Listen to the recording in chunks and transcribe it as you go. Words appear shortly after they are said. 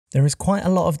There is quite a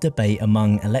lot of debate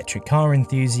among electric car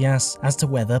enthusiasts as to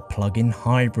whether plug-in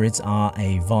hybrids are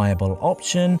a viable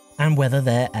option and whether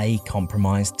they're a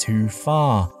compromise too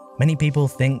far. Many people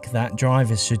think that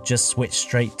drivers should just switch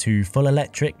straight to full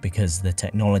electric because the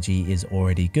technology is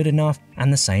already good enough,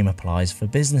 and the same applies for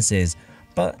businesses.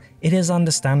 But it is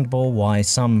understandable why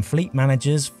some fleet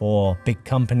managers for big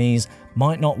companies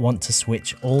might not want to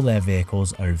switch all their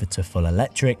vehicles over to full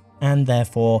electric, and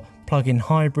therefore plug-in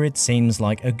hybrid seems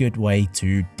like a good way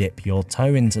to dip your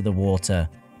toe into the water.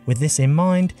 With this in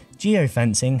mind,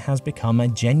 geofencing has become a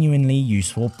genuinely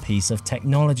useful piece of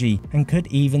technology and could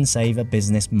even save a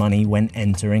business money when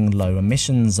entering low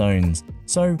emission zones.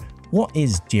 So what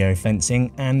is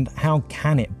geofencing and how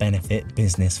can it benefit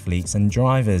business fleets and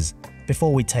drivers?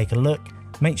 Before we take a look,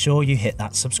 make sure you hit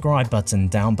that subscribe button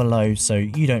down below so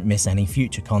you don't miss any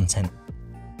future content.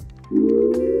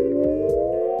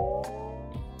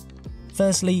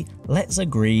 Firstly, let's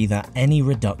agree that any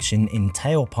reduction in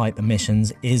tailpipe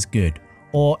emissions is good,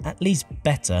 or at least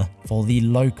better for the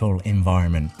local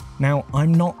environment. Now,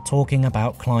 I'm not talking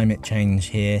about climate change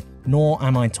here, nor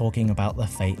am I talking about the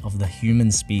fate of the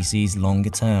human species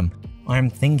longer term. I'm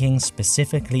thinking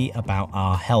specifically about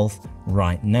our health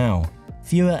right now.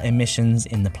 Fewer emissions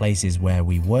in the places where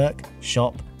we work,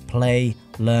 shop, play,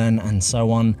 learn, and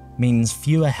so on means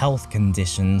fewer health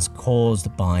conditions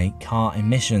caused by car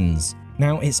emissions.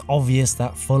 Now, it's obvious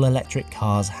that full electric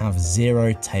cars have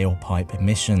zero tailpipe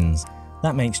emissions.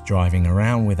 That makes driving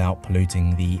around without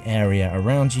polluting the area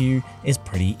around you is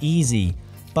pretty easy.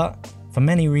 But for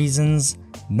many reasons,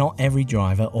 not every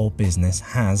driver or business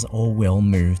has or will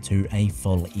move to a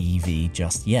full EV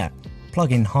just yet.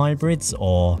 Plug-in hybrids,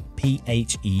 or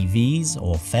PHEVs,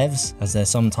 or PHEVs as they're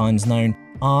sometimes known,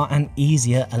 are an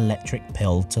easier electric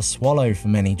pill to swallow for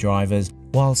many drivers.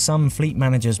 While some fleet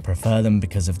managers prefer them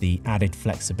because of the added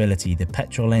flexibility the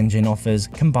petrol engine offers,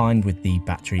 combined with the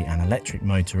battery and electric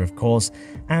motor of course,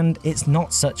 and it's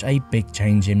not such a big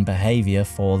change in behaviour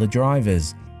for the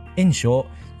drivers. In short,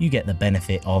 you get the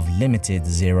benefit of limited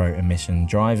zero emission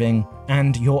driving,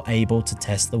 and you're able to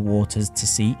test the waters to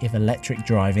see if electric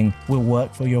driving will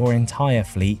work for your entire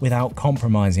fleet without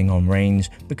compromising on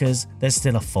range, because there's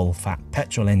still a full fat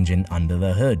petrol engine under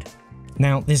the hood.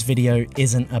 Now, this video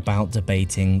isn't about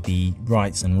debating the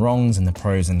rights and wrongs and the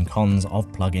pros and cons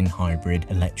of plug-in hybrid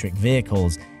electric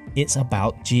vehicles. It's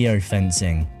about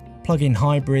geofencing. Plug-in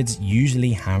hybrids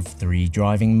usually have 3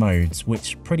 driving modes,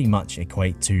 which pretty much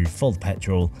equate to full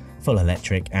petrol, full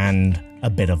electric, and a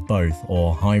bit of both,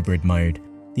 or hybrid mode.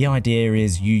 The idea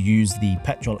is you use the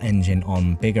petrol engine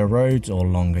on bigger roads or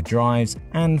longer drives,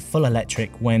 and full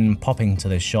electric when popping to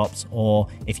the shops or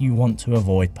if you want to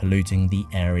avoid polluting the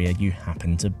area you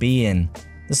happen to be in.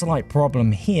 The slight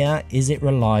problem here is it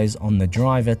relies on the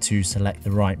driver to select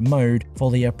the right mode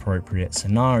for the appropriate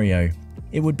scenario.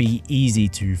 It would be easy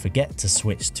to forget to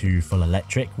switch to full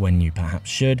electric when you perhaps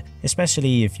should,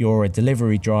 especially if you're a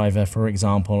delivery driver, for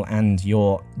example, and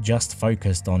you're just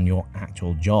focused on your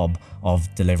actual job of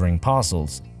delivering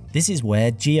parcels. This is where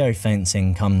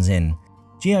geofencing comes in.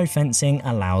 Geofencing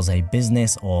allows a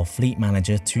business or fleet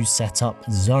manager to set up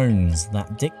zones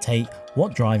that dictate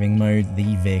what driving mode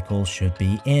the vehicle should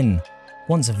be in.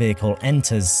 Once a vehicle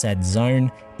enters said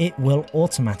zone, it will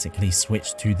automatically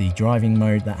switch to the driving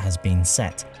mode that has been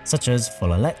set, such as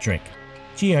full electric.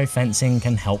 Geofencing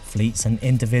can help fleets and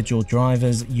individual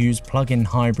drivers use plug-in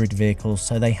hybrid vehicles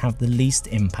so they have the least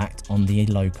impact on the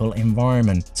local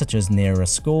environment, such as near a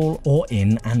school or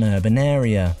in an urban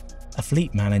area. A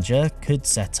fleet manager could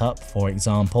set up, for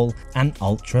example, an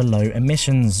ultra-low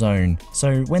emissions zone,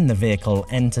 so when the vehicle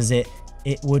enters it,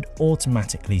 it would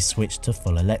automatically switch to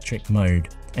full electric mode.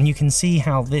 And you can see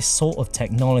how this sort of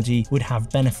technology would have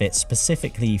benefits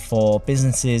specifically for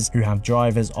businesses who have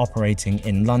drivers operating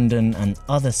in London and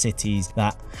other cities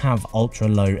that have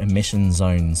ultra-low emission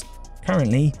zones.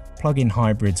 Currently, plug-in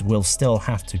hybrids will still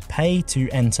have to pay to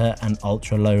enter an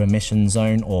ultra-low emission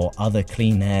zone or other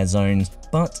clean air zones,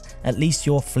 but at least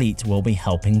your fleet will be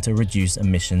helping to reduce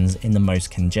emissions in the most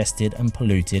congested and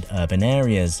polluted urban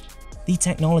areas. The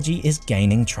technology is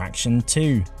gaining traction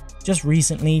too. Just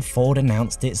recently, Ford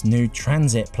announced its new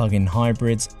Transit plug-in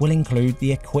hybrids will include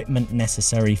the equipment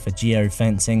necessary for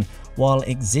geofencing, while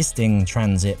existing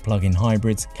Transit plug-in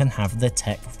hybrids can have the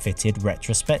tech fitted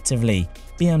retrospectively.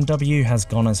 BMW has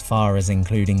gone as far as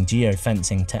including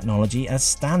geofencing technology as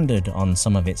standard on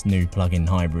some of its new plug-in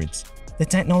hybrids. The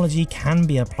technology can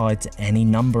be applied to any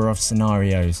number of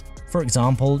scenarios. For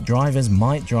example, drivers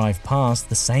might drive past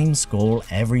the same school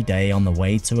every day on the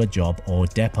way to a job or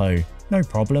depot. No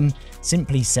problem,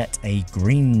 simply set a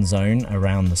green zone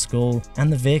around the school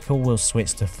and the vehicle will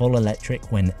switch to full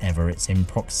electric whenever it's in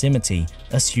proximity,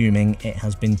 assuming it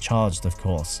has been charged of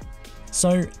course.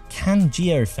 So can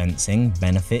geofencing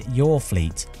benefit your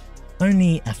fleet?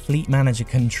 Only a fleet manager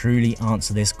can truly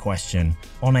answer this question.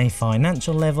 On a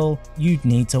financial level, you'd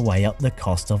need to weigh up the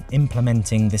cost of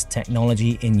implementing this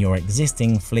technology in your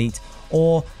existing fleet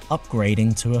or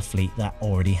upgrading to a fleet that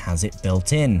already has it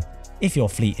built in. If your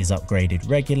fleet is upgraded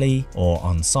regularly or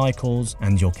on cycles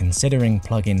and you're considering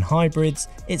plug-in hybrids,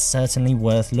 it's certainly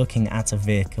worth looking at a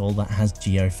vehicle that has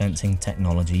geofencing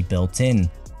technology built in.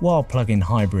 While plug-in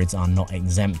hybrids are not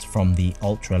exempt from the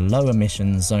ultra low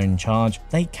emission zone charge,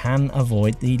 they can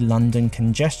avoid the London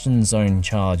congestion zone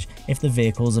charge if the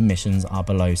vehicle's emissions are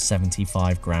below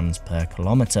 75 grams per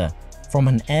kilometre. From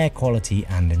an air quality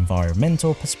and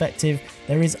environmental perspective,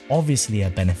 there is obviously a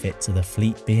benefit to the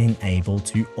fleet being able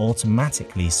to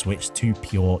automatically switch to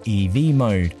pure EV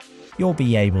mode. You'll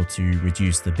be able to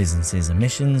reduce the business's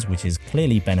emissions, which is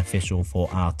clearly beneficial for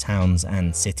our towns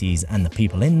and cities and the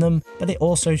people in them, but it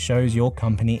also shows your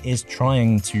company is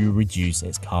trying to reduce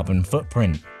its carbon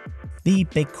footprint. The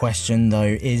big question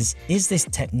though is this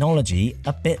technology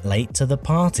a bit late to the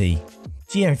party?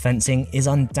 Geofencing is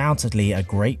undoubtedly a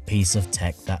great piece of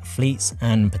tech that fleets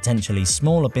and potentially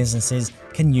smaller businesses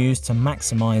can use to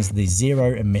maximize the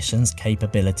zero emissions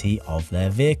capability of their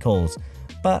vehicles.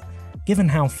 But given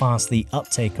how fast the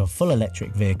uptake of full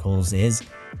electric vehicles is,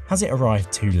 has it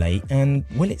arrived too late and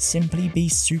will it simply be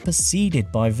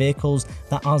superseded by vehicles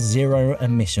that are zero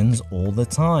emissions all the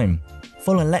time?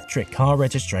 Full electric car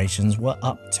registrations were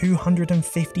up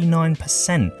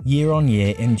 259% year on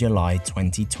year in July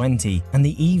 2020, and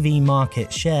the EV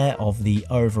market share of the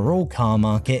overall car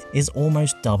market is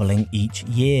almost doubling each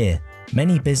year.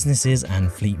 Many businesses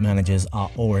and fleet managers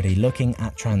are already looking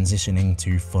at transitioning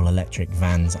to full electric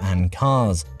vans and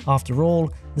cars. After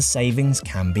all, the savings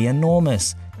can be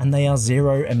enormous, and they are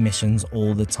zero emissions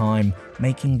all the time,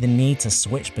 making the need to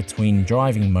switch between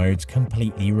driving modes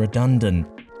completely redundant.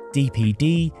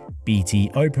 DPD, BT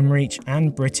Openreach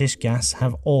and British Gas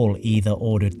have all either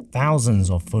ordered thousands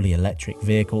of fully electric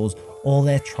vehicles or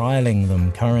they're trialling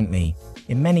them currently.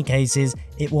 In many cases,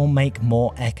 it will make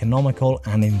more economical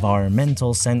and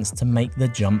environmental sense to make the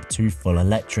jump to full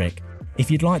electric. If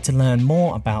you'd like to learn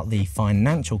more about the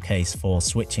financial case for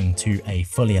switching to a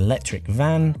fully electric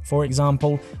van, for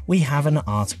example, we have an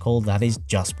article that is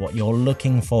just what you're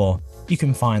looking for. You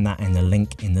can find that in the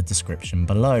link in the description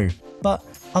below. But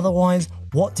otherwise,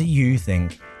 what do you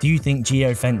think? Do you think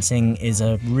geofencing is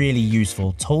a really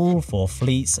useful tool for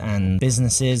fleets and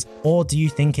businesses, or do you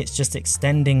think it's just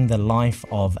extending the life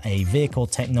of a vehicle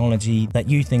technology that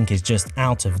you think is just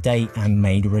out of date and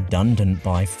made redundant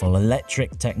by full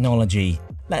electric technology?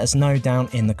 Let us know down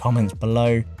in the comments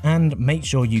below, and make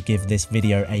sure you give this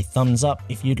video a thumbs up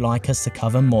if you'd like us to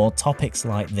cover more topics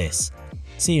like this.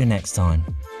 See you next time.